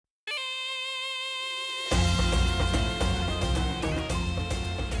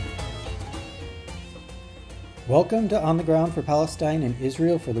Welcome to On the Ground for Palestine and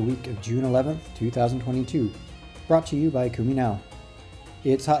Israel for the week of June 11th, 2022. Brought to you by Kumi Now.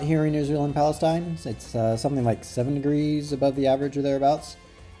 It's hot here in Israel and Palestine. It's something like 7 degrees above the average or thereabouts.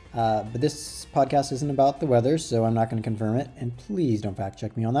 But this podcast isn't about the weather, so I'm not going to confirm it. And please don't fact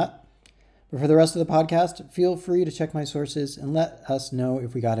check me on that. But for the rest of the podcast, feel free to check my sources and let us know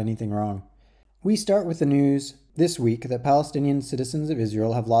if we got anything wrong. We start with the news this week that Palestinian citizens of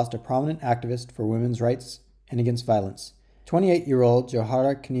Israel have lost a prominent activist for women's rights and against violence. 28-year-old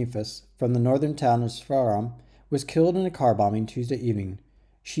Johara Knifas from the northern town of Sfaram was killed in a car bombing Tuesday evening.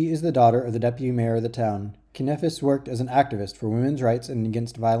 She is the daughter of the deputy mayor of the town. Knifas worked as an activist for women's rights and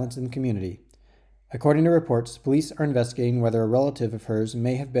against violence in the community. According to reports, police are investigating whether a relative of hers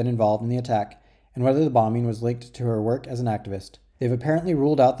may have been involved in the attack and whether the bombing was linked to her work as an activist. They've apparently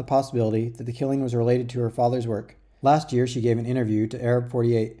ruled out the possibility that the killing was related to her father's work. Last year, she gave an interview to Arab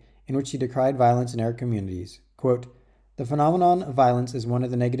 48 in which she decried violence in Arab communities. Quote, "The phenomenon of violence is one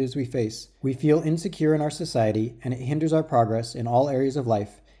of the negatives we face. We feel insecure in our society, and it hinders our progress in all areas of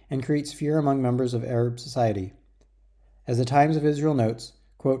life and creates fear among members of Arab society." As the Times of Israel notes,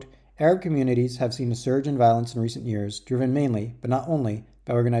 quote, "Arab communities have seen a surge in violence in recent years, driven mainly, but not only,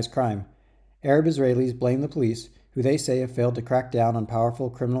 by organized crime. Arab Israelis blame the police, who they say have failed to crack down on powerful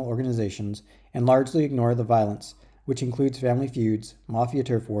criminal organizations and largely ignore the violence, which includes family feuds, mafia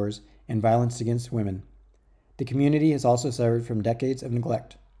turf wars, and violence against women. The community has also suffered from decades of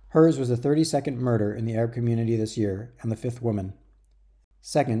neglect. Hers was the 32nd murder in the Arab community this year, and the 5th woman."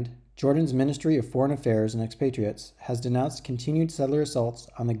 Second, Jordan's Ministry of Foreign Affairs and Expatriates has denounced continued settler assaults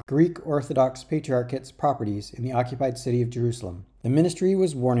on the Greek Orthodox Patriarchate's properties in the occupied city of Jerusalem. The ministry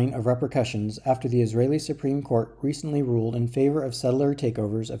was warning of repercussions after the Israeli Supreme Court recently ruled in favor of settler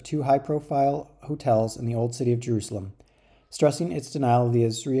takeovers of 2 high-profile hotels in the Old City of Jerusalem, stressing its denial of the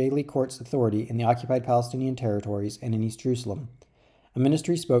Israeli court's authority in the occupied Palestinian territories and in East Jerusalem. A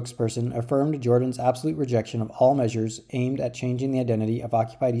ministry spokesperson affirmed Jordan's absolute rejection of all measures aimed at changing the identity of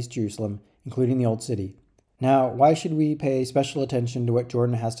occupied East Jerusalem, including the Old City. Now, why should we pay special attention to what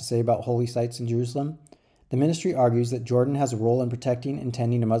Jordan has to say about holy sites in Jerusalem? The ministry argues that Jordan has a role in protecting and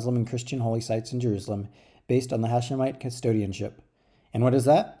tending to Muslim and Christian holy sites in Jerusalem based on the Hashemite custodianship. And what is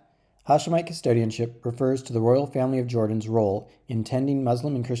that? Hashemite custodianship refers to the royal family of Jordan's role in tending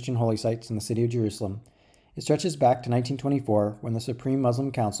Muslim and Christian holy sites in the city of Jerusalem. It stretches back to 1924 when the Supreme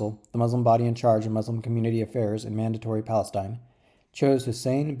Muslim Council, the Muslim body in charge of Muslim community affairs in Mandatory Palestine, chose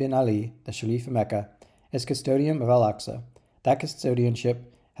Hussein bin Ali, the Sharif of Mecca, as custodian of Al-Aqsa. That custodianship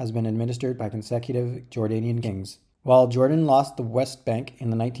has been administered by consecutive Jordanian kings. While Jordan lost the West Bank in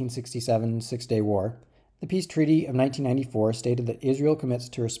the 1967 Six-Day War, the Peace Treaty of 1994 stated that Israel commits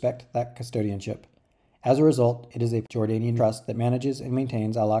to respect that custodianship. As a result, it is a Jordanian trust that manages and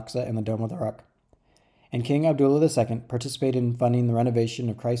maintains Al-Aqsa and the Dome of the Rock. And King Abdullah II participated in funding the renovation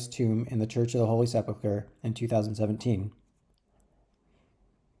of Christ's tomb in the Church of the Holy Sepulchre in 2017.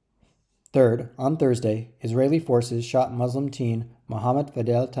 Third, on Thursday, Israeli forces shot Muslim teen Mohammed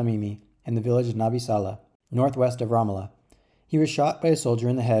Fadel Tamimi in the village of Nabi Saleh, northwest of Ramallah. He was shot by a soldier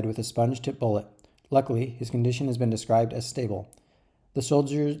in the head with a sponge-tipped bullet. Luckily, his condition has been described as stable. The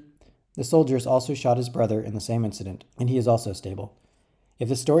soldiers also shot his brother in the same incident, and he is also stable. If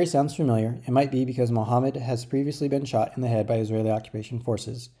the story sounds familiar, it might be because Mohammed has previously been shot in the head by Israeli occupation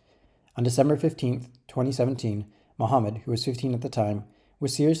forces. On December 15, 2017, Mohammed, who was 15 at the time,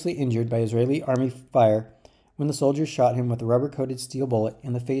 was seriously injured by Israeli army fire when the soldiers shot him with a rubber-coated steel bullet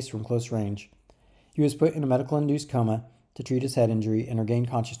in the face from close range. He was put in a medical-induced coma to treat his head injury and regained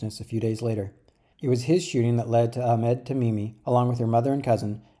consciousness a few days later. It was his shooting that led to Ahmed Tamimi, along with her mother and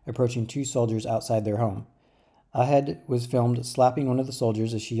cousin, approaching 2 soldiers outside their home. Ahed was filmed slapping one of the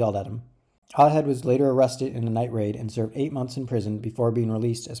soldiers as she yelled at him. Ahed was later arrested in a night raid and served 8 months in prison before being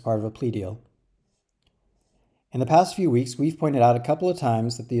released as part of a plea deal. In the past few weeks, we've pointed out a couple of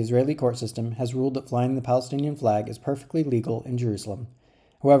times that the Israeli court system has ruled that flying the Palestinian flag is perfectly legal in Jerusalem.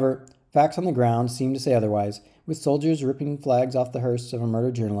 However, facts on the ground seem to say otherwise, with soldiers ripping flags off the hearse of a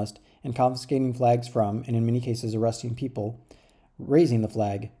murdered journalist and confiscating flags from, and in many cases arresting people, raising the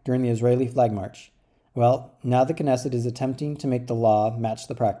flag during the Israeli flag march. Well, now the Knesset is attempting to make the law match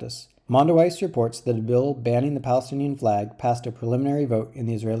the practice. Mondoweiss reports that a bill banning the Palestinian flag passed a preliminary vote in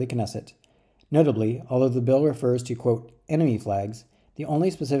the Israeli Knesset. Notably, although the bill refers to, quote, enemy flags, the only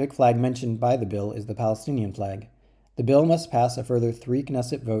specific flag mentioned by the bill is the Palestinian flag. The bill must pass a further 3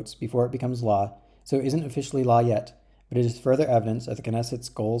 Knesset votes before it becomes law, so it isn't officially law yet, but it is further evidence of the Knesset's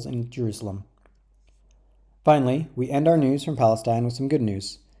goals in Jerusalem. Finally, we end our news from Palestine with some good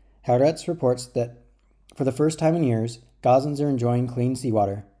news. Haaretz reports that for the first time in years, Gazans are enjoying clean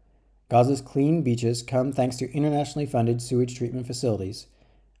seawater. Gaza's clean beaches come thanks to internationally funded sewage treatment facilities.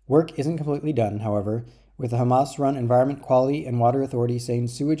 Work isn't completely done, however, with the Hamas-run Environment Quality and Water Authority saying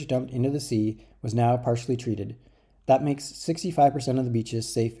sewage dumped into the sea was now partially treated. That makes 65% of the beaches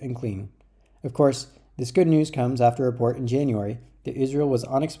safe and clean. Of course, this good news comes after a report in January that Israel was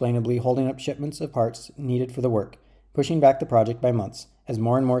unexplainably holding up shipments of parts needed for the work, pushing back the project by months as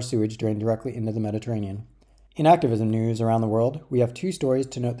more and more sewage drained directly into the Mediterranean. In activism news around the world, we have two stories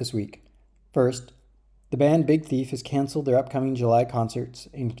to note this week. First, the band Big Thief has canceled their upcoming July concerts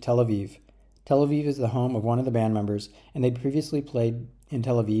in Tel Aviv. Tel Aviv is the home of one of the band members, and they'd previously played in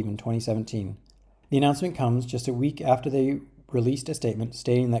Tel Aviv in 2017. The announcement comes just a week after they released a statement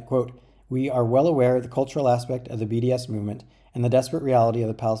stating that, quote, "We are well aware of the cultural aspect of the BDS movement and the desperate reality of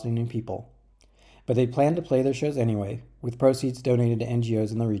the Palestinian people." But they plan to play their shows anyway, with proceeds donated to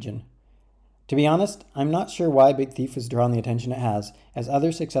NGOs in the region. To be honest, I'm not sure why Big Thief has drawn the attention it has, as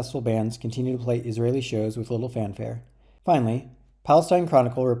other successful bands continue to play Israeli shows with little fanfare. Finally, Palestine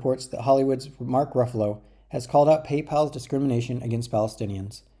Chronicle reports that Hollywood's Mark Ruffalo has called out PayPal's discrimination against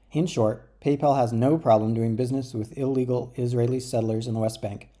Palestinians. In short, PayPal has no problem doing business with illegal Israeli settlers in the West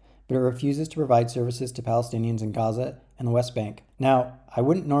Bank, but it refuses to provide services to Palestinians in Gaza and the West Bank. Now, I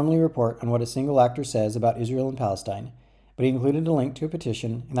wouldn't normally report on what a single actor says about Israel and Palestine, but he included a link to a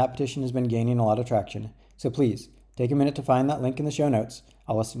petition, and that petition has been gaining a lot of traction. So please, take a minute to find that link in the show notes.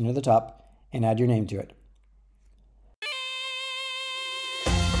 I'll list it near the top, and add your name to it.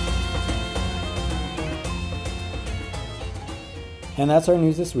 And that's our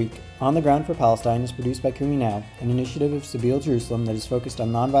news this week. On the Ground for Palestine is produced by Kumi Now, an initiative of Sabeel Jerusalem that is focused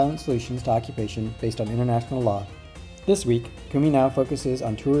on nonviolent solutions to occupation based on international law. This week, Kumi Now focuses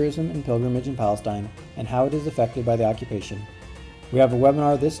on tourism and pilgrimage in Palestine and how it is affected by the occupation. We have a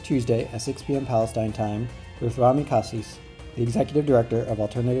webinar this Tuesday at 6 p.m. Palestine time with Rami Kassis, the Executive Director of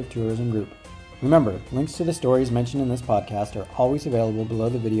Alternative Tourism Group. Remember, links to the stories mentioned in this podcast are always available below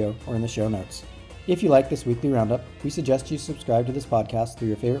the video or in the show notes. If you like this weekly roundup, we suggest you subscribe to this podcast through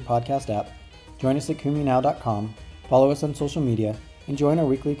your favorite podcast app, join us at kuminow.com, follow us on social media, and join our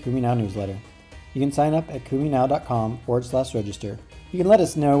weekly Kumi Now newsletter. You can sign up at kuminow.com/register. You can let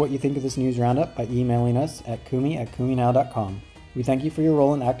us know what you think of this news roundup by emailing us at kumi@kuminow.com. We thank you for your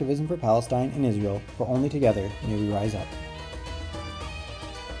role in activism for Palestine and Israel, for only together may we rise up.